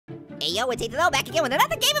Hey yo, it's Ethan back again with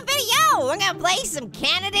another gaming video. We're gonna play some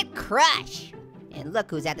Candidate Crush. And look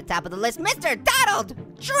who's at the top of the list, Mr. Donald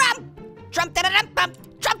Trump. Trump, da-da-dum-bum,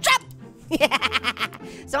 Trump, Trump.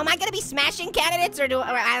 So am I gonna be smashing candidates or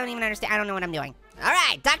I don't even understand, I don't know what I'm doing. All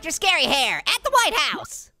right, Dr. Scary Hair at the White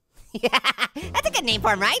House. That's a good name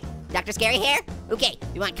for him, right? Dr. Scary Hair? Okay,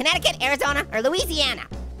 you want Connecticut, Arizona, or Louisiana?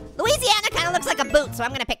 Louisiana kind of looks like a boot, so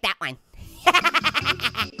I'm gonna pick that one.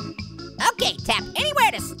 Okay, tap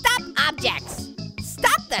anywhere to stop objects.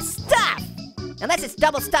 Stop the stuff. Unless it's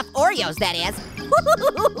double stuffed Oreos, that is.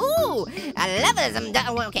 I love them.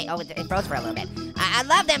 Okay, oh, it froze for a little bit. I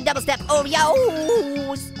love them double stuffed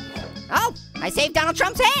Oreos. Oh, I saved Donald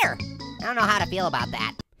Trump's hair. I don't know how to feel about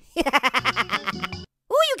that. Ooh,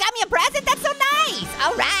 you got me a present? That's so nice.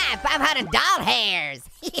 All right, 500 doll hairs.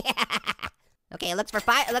 Okay, it looks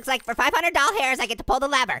like for 500 doll hairs, I get to pull the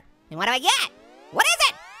lever. And what do I get? What is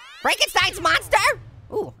it? Frankenstein's monster?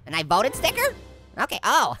 Ooh, and I voted sticker? Okay,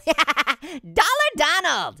 oh. Dollar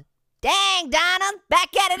Donald. Dang, Donald,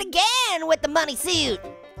 back at it again with the money suit.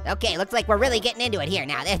 Okay, looks like we're really getting into it here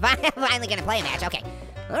now. They're finally gonna play a match, okay.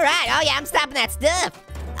 All right, oh yeah, I'm stopping that stuff.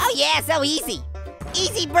 Oh yeah, so easy.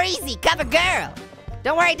 Easy breezy, cover girl.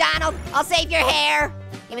 Don't worry, Donald, I'll save your hair.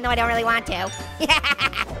 Even though I don't really want to.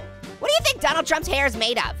 What do you think Donald Trump's hair is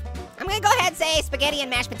made of? I'm gonna go ahead and say spaghetti and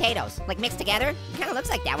mashed potatoes, like mixed together. It kinda looks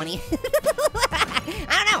like that when he,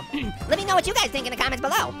 I don't know. Let me know what you guys think in the comments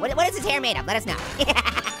below. What is his hair made of? Let us know.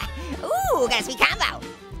 Ooh, got a sweet combo.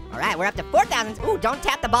 All right, we're up to 4,000. Ooh, don't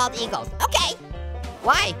tap the bald eagles. Okay.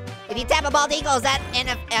 Why? If you tap a bald eagle, is that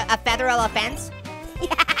a federal offense?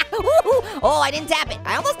 Oh, I didn't tap it.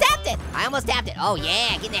 I almost tapped it. Oh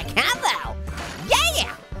yeah, getting that combo.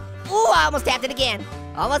 Yeah. Ooh, I almost tapped it again.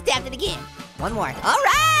 One more. All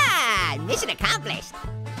right, mission accomplished.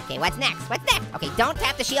 Okay, what's next? Okay, don't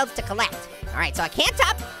tap the shields to collect. All right, so I can't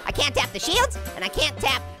tap the shields, and I can't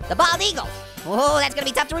tap the bald eagle. Oh, that's gonna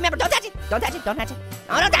be tough to remember. Don't touch it. Oh, don't touch it.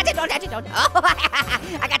 Oh,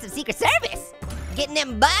 I got some Secret Service. Getting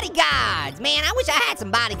them bodyguards. Man, I wish I had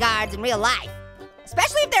some bodyguards in real life.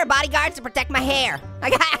 Especially if they're bodyguards to protect my hair.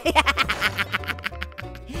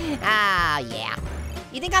 Ah, yeah.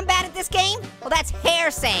 You think I'm bad at this game? Well, that's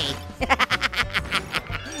hair save.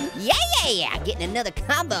 Yeah. Getting another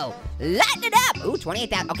combo. Lighten it up. Ooh,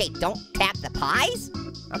 28,000. Okay, don't tap the pies?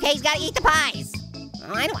 Okay, he's gotta eat the pies.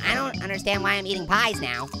 Oh, I don't understand why I'm eating pies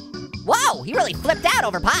now. Whoa, he really flipped out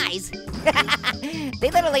over pies.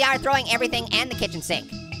 They literally are throwing everything and the kitchen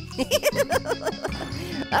sink.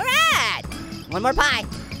 All right, one more pie.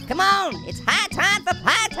 Come on, it's high time for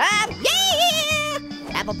pie time.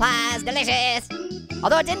 Yeah! Apple pie's delicious.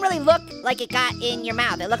 Although it didn't really look like it got in your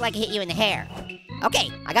mouth. It looked like it hit you in the hair.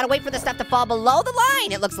 Okay, I gotta wait for the stuff to fall below the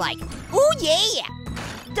line, it looks like. Ooh, yeah!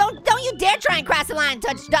 Don't you dare try and cross the line and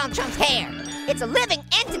touch Donald Trump's hair. It's a living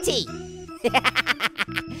entity.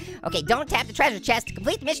 Okay, don't tap the treasure chest to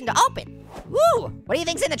complete the mission to open. Woo! What do you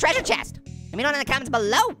think's in the treasure chest? Let me know in the comments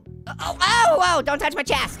below. Oh, don't touch my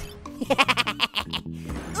chest.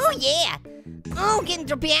 Ooh, yeah. Ooh, getting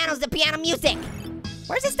through pianos to piano music.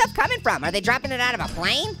 Where's this stuff coming from? Are they dropping it out of a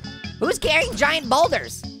plane? Who's carrying giant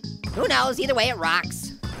boulders? Who knows, either way it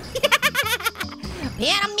rocks.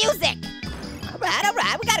 Piano music. All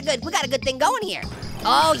right, we got a good thing going here.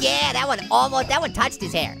 Oh yeah, that one touched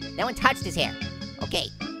his hair. Okay,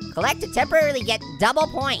 collect to temporarily get double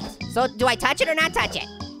points. So do I touch it or not touch it?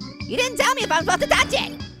 You didn't tell me if I'm supposed to touch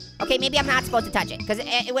it. Okay, maybe I'm not supposed to touch it, because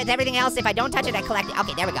with everything else, if I don't touch it, I collect it.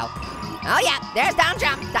 Okay, there we go. Oh yeah, there's Donald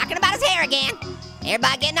Trump talking about his hair again.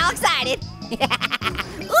 Everybody getting all excited.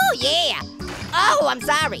 Ooh, yeah. Oh, I'm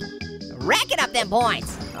sorry. Racking up them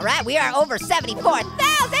points. All right, we are over 74,000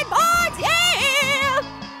 points, yeah!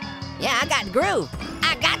 Yeah, I got the groove.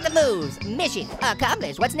 I got the moves. Mission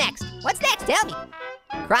accomplished. What's next? Tell me.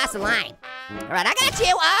 Cross the line. All right, I got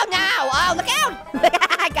you. Oh, no. Oh, look out.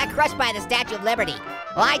 I got crushed by the Statue of Liberty.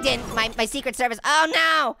 Well, I didn't. My Secret Service. Oh,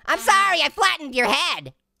 no. I'm sorry. I flattened your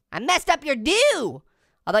head. I messed up your do.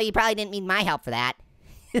 Although you probably didn't need my help for that.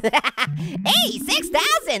 Hey,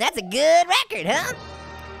 6,000. That's a good record, huh?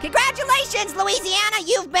 Congratulations, Louisiana.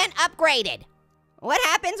 You've been upgraded. What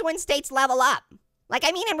happens when states level up? Like,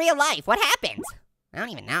 I mean in real life. What happens? I don't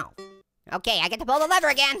even know. Okay, I get to pull the lever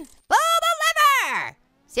again. Pull the lever!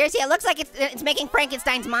 Seriously, it looks like it's making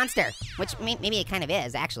Frankenstein's monster. Which maybe it kind of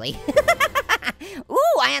is, actually.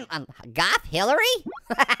 Ooh, I am Goth Hillary?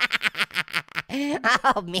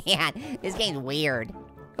 Oh man, this game's weird.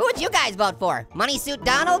 Who would you guys vote for? Money Suit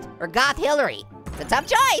Donald or Goth Hillary? It's a tough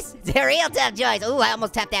choice. It's a real tough choice. Ooh, I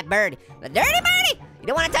almost tapped that bird. The dirty birdie! You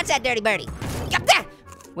don't want to touch that dirty birdie. Up there!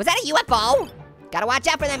 Was that a UFO? Gotta watch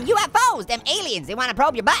out for them UFOs, them aliens. They want to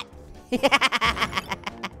probe your butt.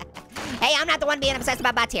 Hey, I'm not the one being obsessed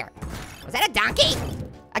about butts here. Was that a donkey?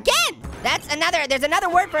 Again, there's another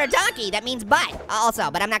word for a donkey that means butt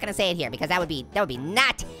also, but I'm not gonna say it here because that would be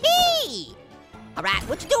naughty. All right,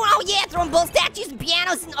 what you doing? Oh yeah, throwing bull statues and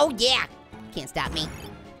pianos and oh yeah. Can't stop me.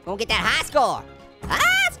 Gonna get that high score.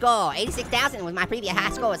 High score, 86,000 was my previous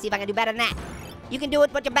high score. Let's see if I can do better than that. You can do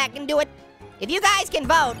it, put your back and do it. If you guys can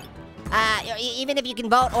vote, even if you can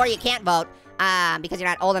vote or you can't vote, because you're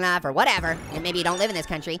not old enough or whatever, and maybe you don't live in this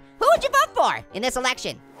country, who would you vote for in this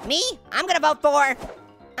election? Me? I'm gonna vote for,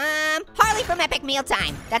 Harley from Epic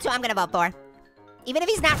Mealtime. That's who I'm gonna vote for. Even if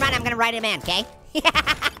he's not running, I'm gonna write him in, okay?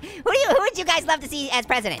 Who would you guys love to see as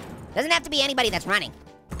president? Doesn't have to be anybody that's running.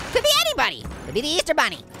 Could be anybody. Could be the Easter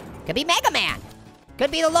Bunny. Could be Mega Man.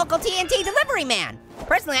 Could be the local TNT delivery man.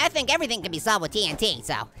 Personally, I think everything can be solved with TNT,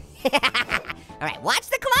 so. All right, watch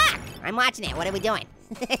the clock. I'm watching it. What are we doing?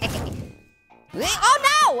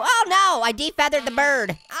 Oh no, I defeathered the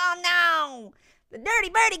bird. Oh no, the dirty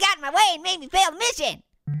birdie got in my way and made me fail the mission.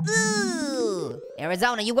 Ooh,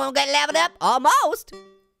 Arizona, you gonna get leveled up? Almost.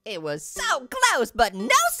 It was so close, but no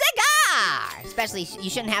cigar. Especially, you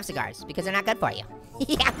shouldn't have cigars because they're not good for you.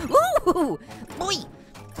 Yeah, ooh, boy.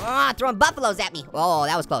 Oh, throwing buffaloes at me. Oh,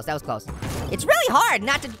 that was close, that was close. It's really hard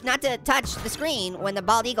not to touch the screen when the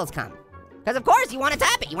bald eagles come. Because of course you wanna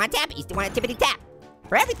tap it, you wanna tippity tap.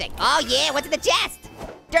 For everything. Oh yeah, what's in the chest?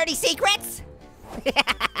 Dirty secrets?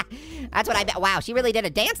 That's what I bet. Wow, she really did a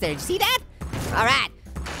dance there. Did you see that? All right.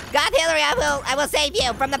 Goth Hillary, I will save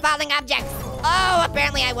you from the falling objects. Oh,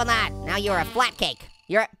 apparently I will not. Now you're a flat cake.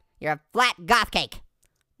 You're a flat goth cake.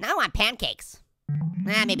 Now I want pancakes.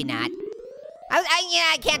 Nah, maybe not.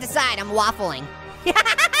 I can't decide. I'm waffling.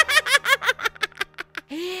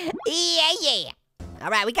 Yeah. All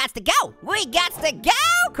right, we got to go. We got to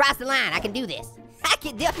go. Cross the line. I can do this. I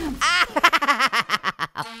can do.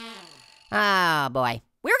 Oh boy,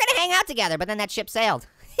 we were gonna hang out together, but then that ship sailed.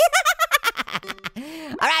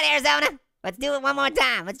 All right, Arizona, let's do it one more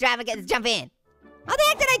time. Let's jump in. How the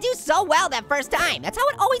heck did I do so well that first time? That's how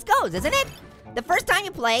it always goes, isn't it? The first time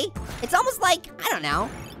you play, it's almost like, I don't know,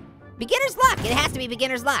 beginner's luck. It has to be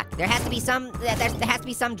beginner's luck. There has to be some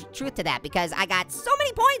truth to that because I got so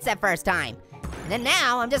many points that first time. And then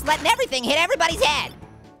now I'm just letting everything hit everybody's head.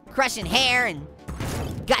 Crushing hair and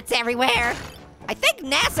guts everywhere. I think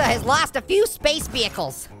NASA has lost a few space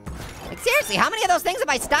vehicles. Like seriously, how many of those things have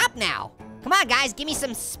I stopped now? Come on guys, give me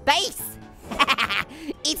some space.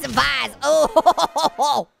 Eat some pies.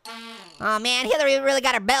 Oh man, Hillary really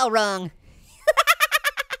got her bell rung.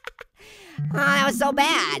 Oh, that was so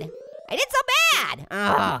bad. I did so bad.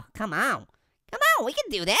 Oh, come on. We can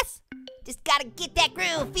do this. Just gotta get that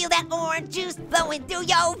groove, feel that orange juice flowing through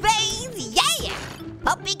your veins, yeah!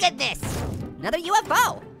 Puppy goodness. Another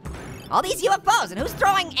UFO. All these UFOs, and who's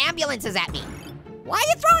throwing ambulances at me? Why are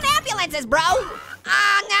you throwing ambulances, bro?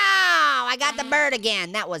 Oh no, I got the bird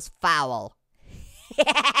again. That was foul. Ooh,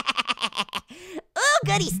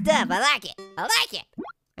 goody stuff, I like it.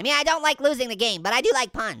 I mean, I don't like losing the game, but I do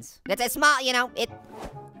like puns. That's a small,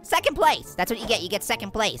 second place. That's what you get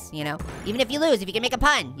second place, Even if you lose, if you can make a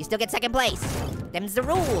pun, you still get second place. Them's the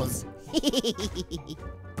rules.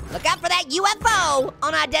 Look out for that UFO,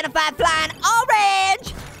 unidentified flying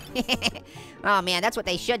orange. Oh man, that's what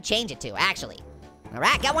they should change it to, actually. All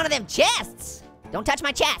right, got one of them chests. Don't touch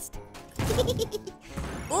my chest.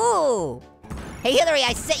 Ooh. Hey Hillary,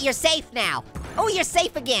 you're safe now. Oh, you're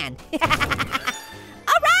safe again.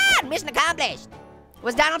 All right, mission accomplished.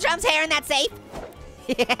 Was Donald Trump's hair in that safe?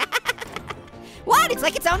 What? It's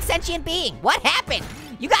like its own sentient being. What happened?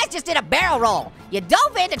 You guys just did a barrel roll. You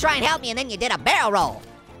dove in to try and help me, and then you did a barrel roll.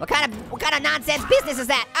 What kind of nonsense business is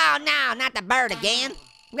that? Oh no, not the bird again.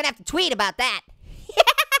 I'm gonna have to tweet about that.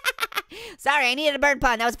 Sorry, I needed a bird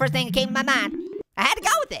pun. That was the first thing that came to my mind. I had to go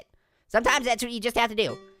with it. Sometimes that's what you just have to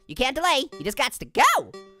do. You can't delay. You just got to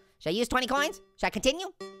go. Should I use 20 coins? Should I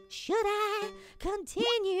continue? Should I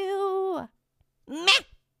continue? Meh.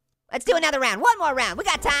 Let's do another round. One more round. We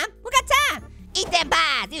got time. Eat them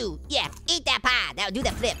pies. Ooh, yeah. Eat that pie. Now do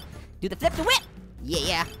the flip. Do the flip to whip.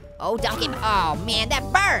 Yeah. Oh, donkey. Oh, man, that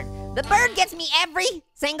bird. The bird gets me every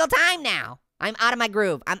single time now. I'm out of my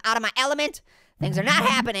groove. I'm out of my element. Things are not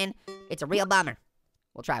happening. It's a real bummer.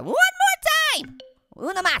 We'll try one more time.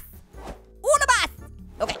 Una más.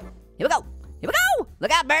 Okay, here we go.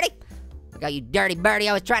 Look out, birdie. Look out, you dirty birdie,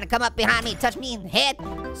 always trying to come up behind me and touch me in the head.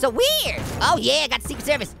 So weird. Oh yeah, got the Secret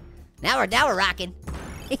Service. Now we're rocking.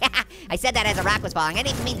 I said that as a rock was falling. I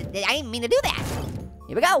didn't mean to do that.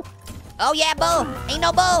 Here we go. Oh yeah, bull. Ain't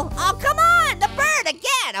no bull. Oh, come on, the bird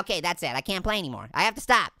again. Okay, that's it. I can't play anymore. I have to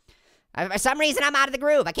stop. For some reason, I'm out of the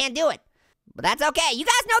groove. I can't do it. But that's okay. You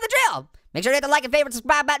guys know the drill. Make sure to hit the like and favorite,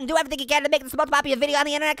 subscribe button. Do everything you can to make this the most popular video on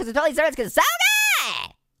the internet because it totally deserves because it's so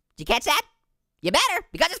good. Did you catch that? You better,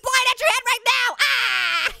 because it's flying at your head right now.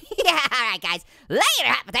 Ah! Yeah, all right, guys.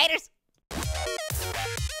 Later, hot potatoes.